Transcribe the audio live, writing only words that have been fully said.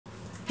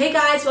Hey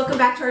guys, welcome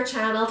back to our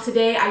channel.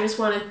 Today I just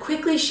want to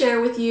quickly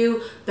share with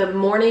you the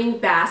morning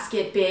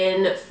basket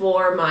bin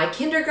for my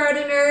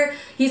kindergartner.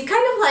 He's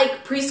kind of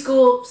like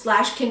preschool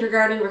 /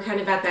 kindergarten. We're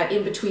kind of at that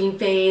in-between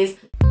phase.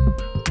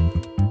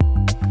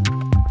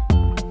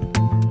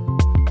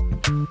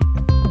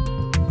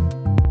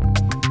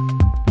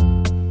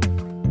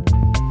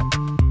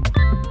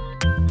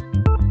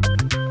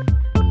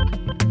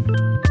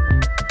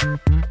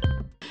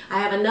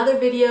 Another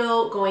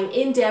video going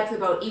in depth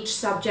about each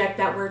subject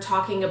that we're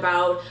talking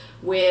about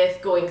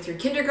with going through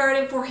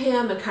kindergarten for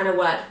him and kind of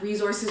what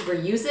resources we're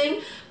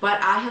using.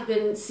 But I have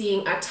been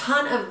seeing a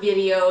ton of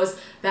videos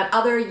that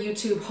other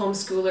YouTube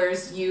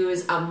homeschoolers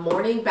use a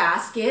morning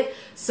basket,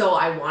 so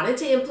I wanted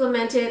to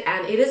implement it,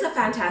 and it is a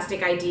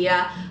fantastic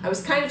idea. I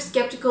was kind of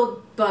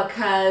skeptical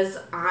because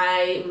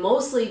I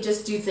mostly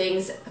just do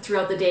things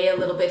throughout the day a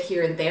little bit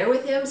here and there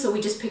with him, so we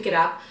just pick it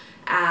up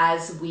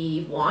as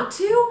we want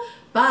to.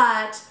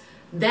 But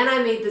then I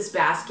made this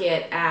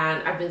basket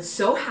and I've been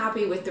so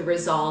happy with the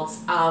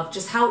results of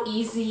just how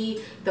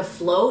easy the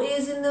flow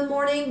is in the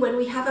morning when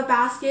we have a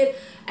basket,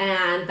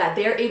 and that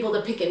they're able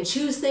to pick and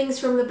choose things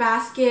from the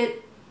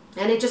basket,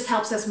 and it just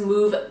helps us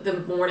move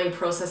the morning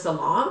process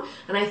along.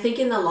 And I think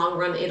in the long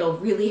run it'll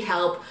really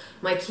help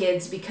my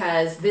kids,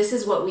 because this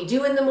is what we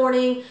do in the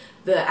morning.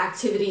 The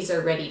activities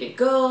are ready to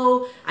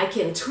go. I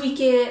can tweak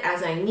it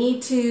as I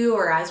need to,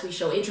 or as we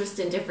show interest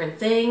in different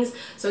things.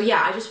 So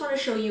yeah, I just want to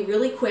show you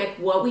really quick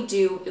what we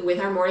do with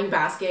our morning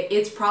basket.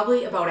 It's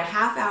probably about a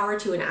half hour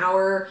to an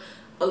hour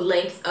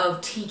length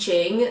of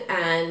teaching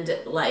and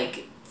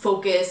like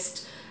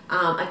focused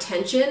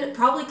attention,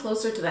 probably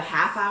closer to the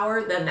half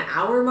hour than the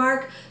hour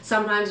mark.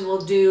 Sometimes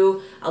we'll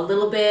do a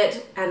little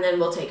bit and then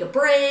we'll take a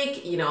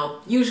break. You know,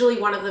 usually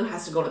one of them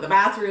has to go to the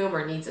bathroom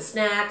or needs a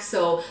snack,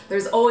 so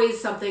there's always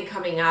something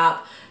coming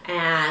up,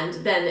 and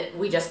then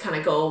we just kind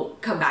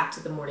of come back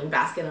to the morning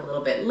basket a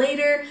little bit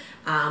later.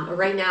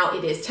 Right now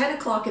it is 10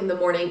 o'clock in the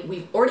morning.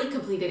 We've already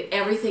completed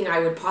everything I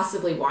would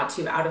possibly want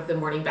to out of the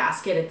morning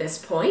basket at this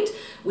point.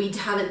 We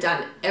haven't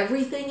done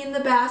everything in the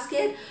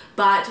basket,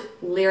 but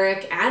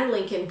Lyric and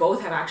Lincoln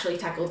both have actually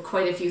tackled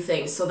quite a few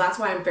things, so that's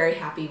why I'm very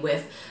happy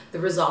with the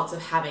results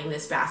of having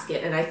this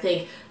basket. And I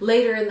think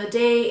later in the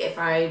day, if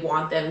I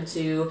want them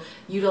to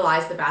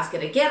utilize the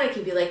basket again, I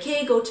can be like,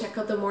 hey, go check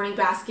out the morning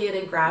basket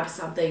and grab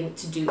something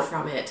to do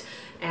from it.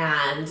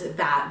 And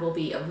that will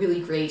be a really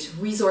great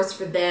resource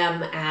for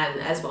them and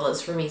as well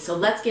as for me. So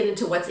let's get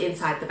into what's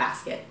inside the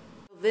basket.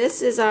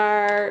 This is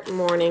our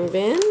morning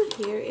bin.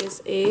 Here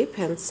is a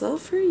pencil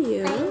for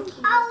you.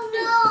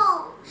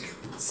 Oh no!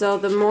 So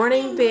the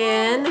morning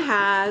bin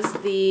has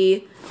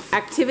the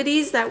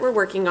activities that we're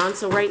working on.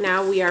 So right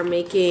now we are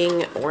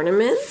making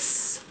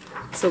ornaments.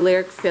 So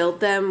Lyric filled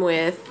them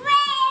with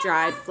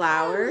dried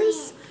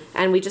flowers,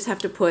 and we just have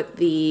to put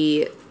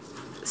the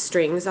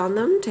strings on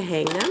them to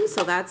hang them.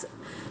 So that's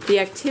the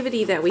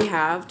activity that we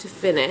have to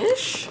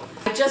finish.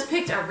 I just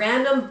picked a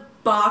random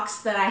box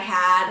that I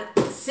had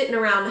sitting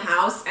around the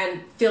house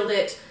and filled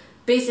it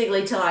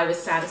basically till I was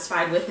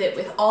satisfied with it,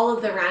 with all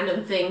of the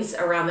random things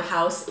around the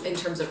house in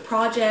terms of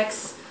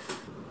projects.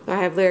 I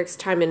have Lyric's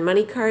time and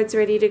money cards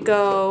ready to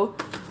go.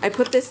 I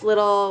put this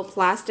little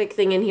plastic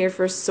thing in here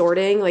for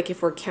sorting, like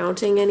if we're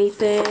counting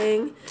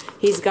anything.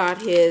 He's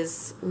got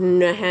his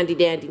handy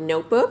dandy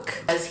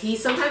notebook, as he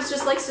sometimes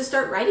just likes to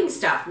start writing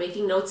stuff,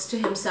 making notes to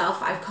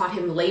himself. I've caught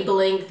him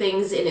labeling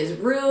things in his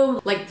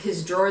room, like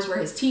his drawers where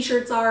his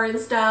t-shirts are and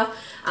stuff.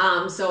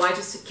 So I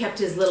just kept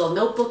his little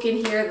notebook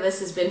in here. This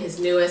has been his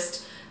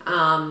newest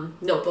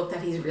notebook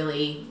that he's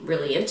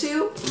really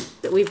into.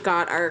 We've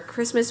got our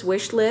Christmas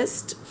wish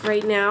list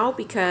right now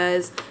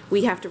because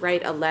we have to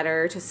write a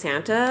letter to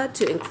Santa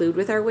to include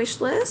with our wish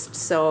list.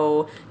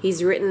 So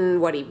he's written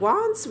what he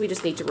wants. We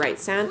just need to write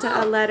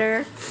Santa a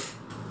letter.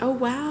 Oh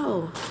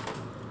wow.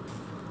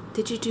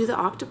 Did you do the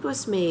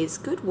octopus maze?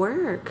 Good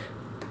work.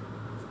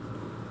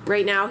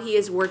 Right now he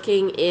is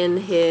working in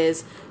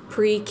his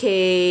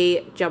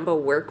pre-K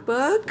jumbo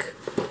workbook,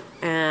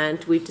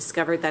 and we've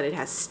discovered that it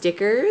has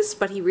stickers,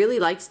 but he really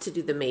likes to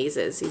do the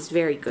mazes. He's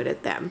very good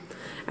at them.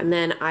 And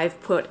then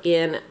I've put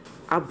in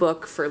a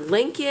book for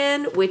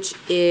Lincoln, which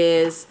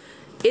is,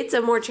 it's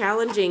a more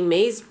challenging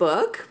maze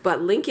book,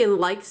 but Lincoln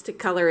likes to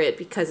color it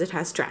because it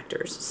has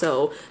tractors.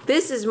 So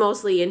this is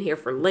mostly in here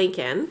for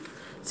Lincoln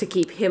to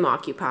keep him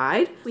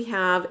occupied. We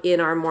have in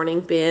our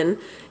morning bin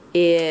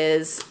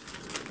is,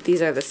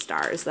 these are the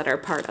stars that are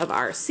part of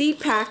our seed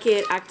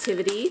packet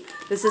activity.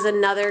 This is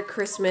another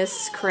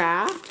Christmas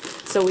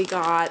craft. So we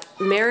got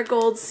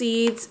marigold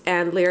seeds,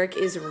 and Lyric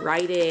is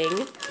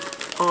writing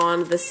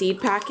on the seed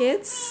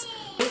packets.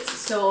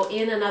 So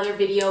in another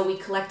video we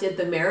collected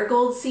the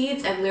marigold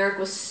seeds, and Lyric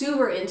was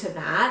super into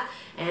that.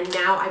 And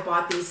now I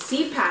bought these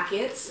seed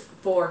packets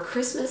for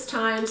Christmas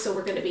time, so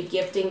we're going to be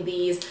gifting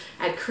these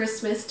at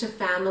Christmas to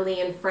family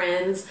and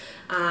friends,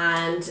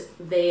 and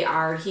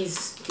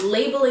he's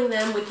labeling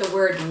them with the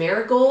word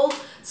marigold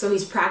So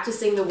he's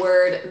practicing the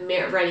word,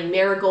 writing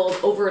marigold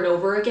over and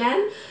over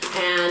again.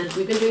 And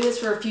we've been doing this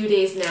for a few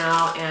days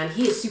now, and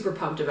he is super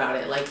pumped about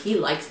it. Like,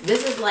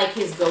 this is like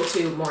his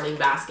go-to morning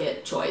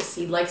basket choice.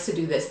 He likes to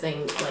do this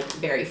thing like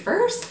very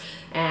first.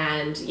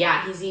 And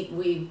yeah,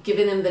 we've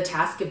given him the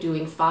task of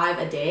doing 5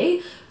 a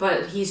day,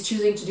 but he's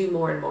choosing to do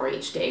more and more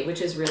each day,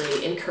 which is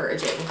really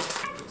encouraging.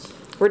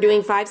 We're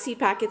doing 5 seed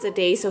packets a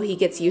day, so he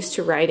gets used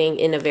to writing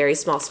in a very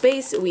small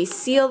space. We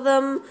seal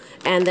them,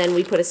 and then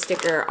we put a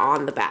sticker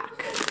on the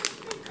back.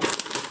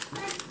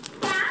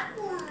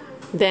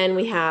 Then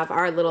we have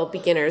our little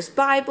beginner's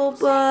Bible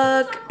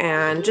book,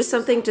 and just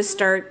something to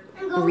start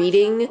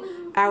reading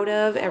out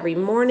of every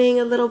morning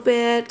a little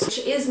bit. Which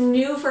is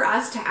new for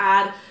us to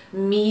add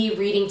me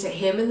reading to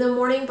him in the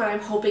morning, but I'm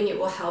hoping it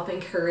will help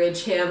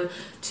encourage him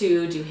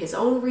to do his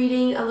own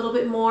reading a little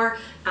bit more.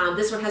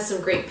 This one has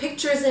some great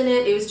pictures in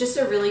it. It was just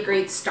a really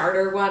great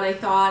starter one, I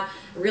thought.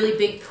 Really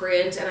big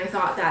print, and I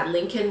thought that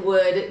Lincoln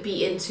would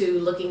be into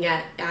looking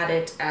at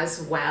it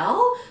as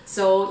well.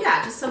 So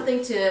yeah, just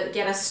something to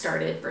get us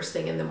started first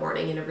thing in the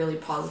morning in a really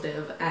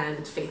positive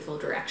and faithful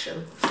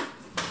direction.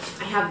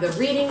 I have the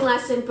reading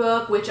lesson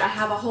book, which I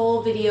have a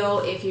whole video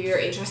if you're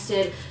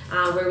interested,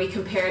 where we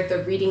compared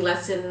the reading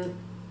lesson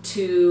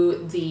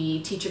to the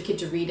Teach Your Kid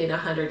to Read in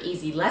 100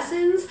 Easy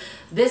Lessons.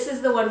 This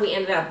is the one we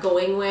ended up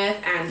going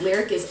with, and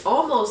Lyric is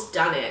almost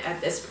done it at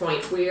this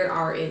point. We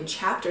are in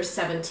chapter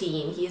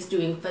 17. He is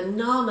doing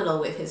phenomenal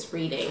with his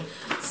reading.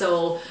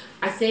 So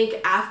I think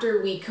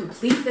after we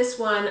complete this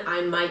one,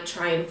 I might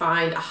try and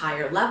find a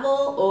higher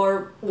level,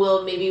 or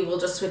maybe we'll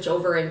just switch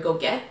over and go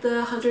get the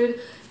 100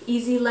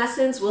 easy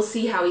lessons. We'll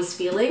see how he's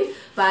feeling,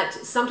 but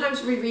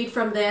sometimes we read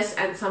from this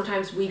and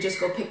sometimes we just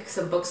go pick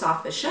some books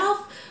off the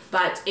shelf.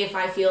 But if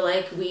I feel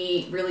like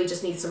we really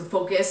just need some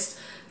focused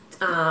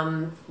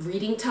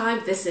reading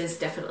time, this is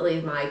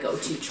definitely my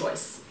go-to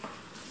choice.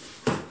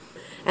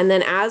 And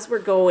then as we're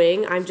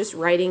going, I'm just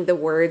writing the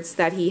words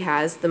that he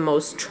has the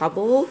most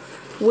trouble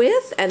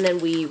with, and then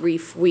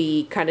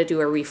we kind of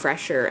do a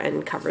refresher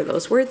and cover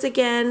those words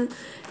again.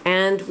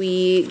 And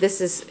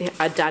this is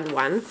a done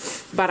one,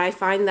 but I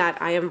find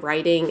that I am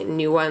writing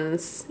new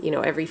ones, you know,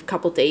 every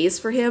couple days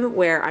for him,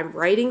 where I'm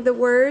writing the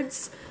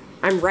words,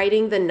 I'm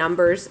writing the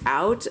numbers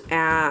out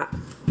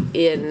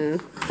in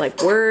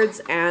like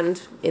words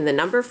and in the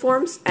number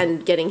forms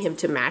and getting him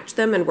to match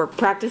them, and we're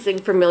practicing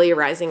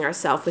familiarizing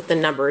ourselves with the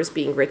numbers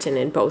being written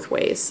in both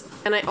ways.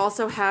 And I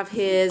also have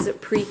his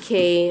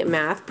pre-K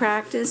math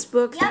practice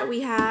book that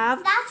we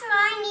have. That's what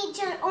I need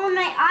to own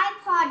my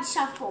iPod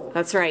Shuffle.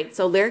 That's right.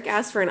 So Lyric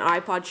asked for an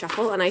iPod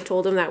Shuffle, and I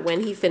told him that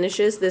when he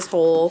finishes this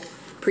whole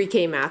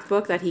pre-K math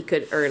book that he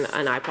could earn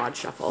an iPod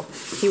Shuffle.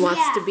 He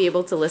wants to be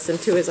able to listen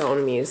to his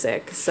own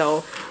music.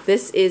 So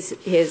this is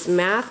his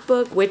math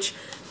book, which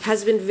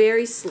has been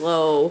very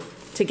slow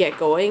to get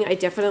going. I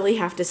definitely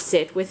have to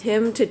sit with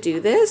him to do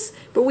this,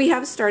 but we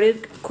have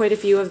started quite a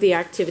few of the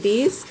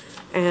activities,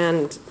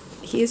 and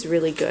he is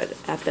really good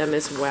at them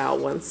as well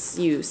once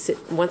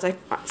I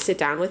sit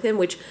down with him,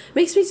 which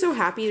makes me so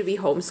happy to be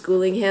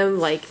homeschooling him.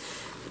 Like,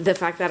 the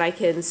fact that I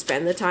can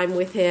spend the time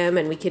with him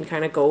and we can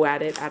kind of go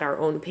at it at our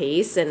own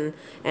pace and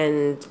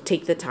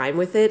take the time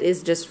with it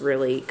is just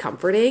really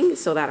comforting,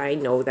 so that I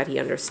know that he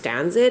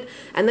understands it.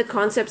 And the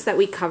concepts that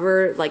we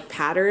cover, like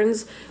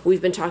patterns,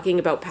 we've been talking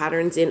about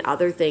patterns in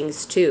other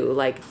things too,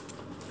 like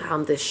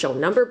this show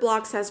number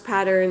blocks has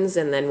patterns,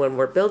 and then when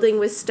we're building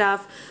with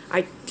stuff,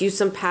 I do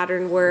some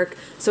pattern work.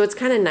 So it's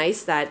kind of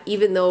nice that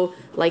even though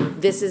like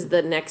this is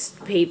the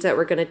next page that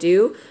we're going to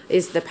do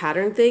is the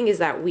pattern thing, is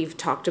that we've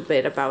talked a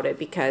bit about it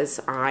because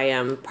I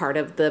am part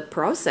of the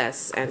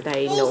process and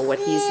I know what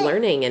he's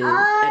learning and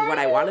what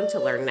I want him to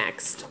learn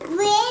next.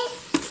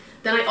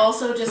 Then I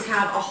also just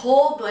have a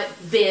whole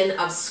bin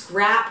of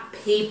scrap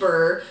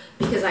paper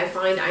because I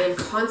find I am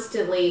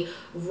constantly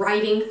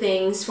writing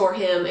things for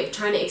him,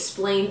 trying to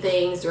explain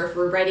things, or if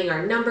we're writing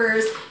our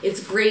numbers,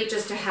 it's great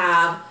just to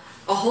have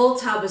a whole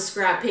tub of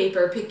scrap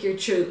paper, pick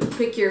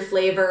your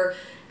flavor.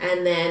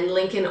 And then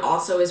Lincoln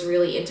also is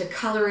really into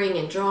coloring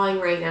and drawing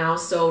right now,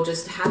 so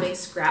just having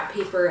scrap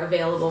paper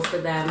available for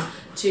them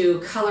to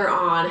color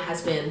on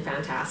has been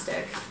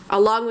fantastic.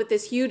 Along with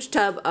this huge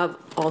tub of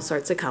all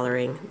sorts of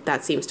coloring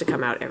that seems to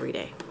come out every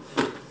day.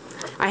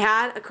 I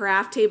had a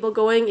craft table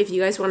going. If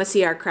you guys want to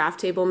see our craft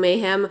table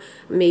mayhem,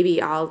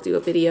 maybe I'll do a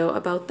video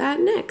about that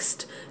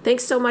next.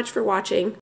 Thanks so much for watching.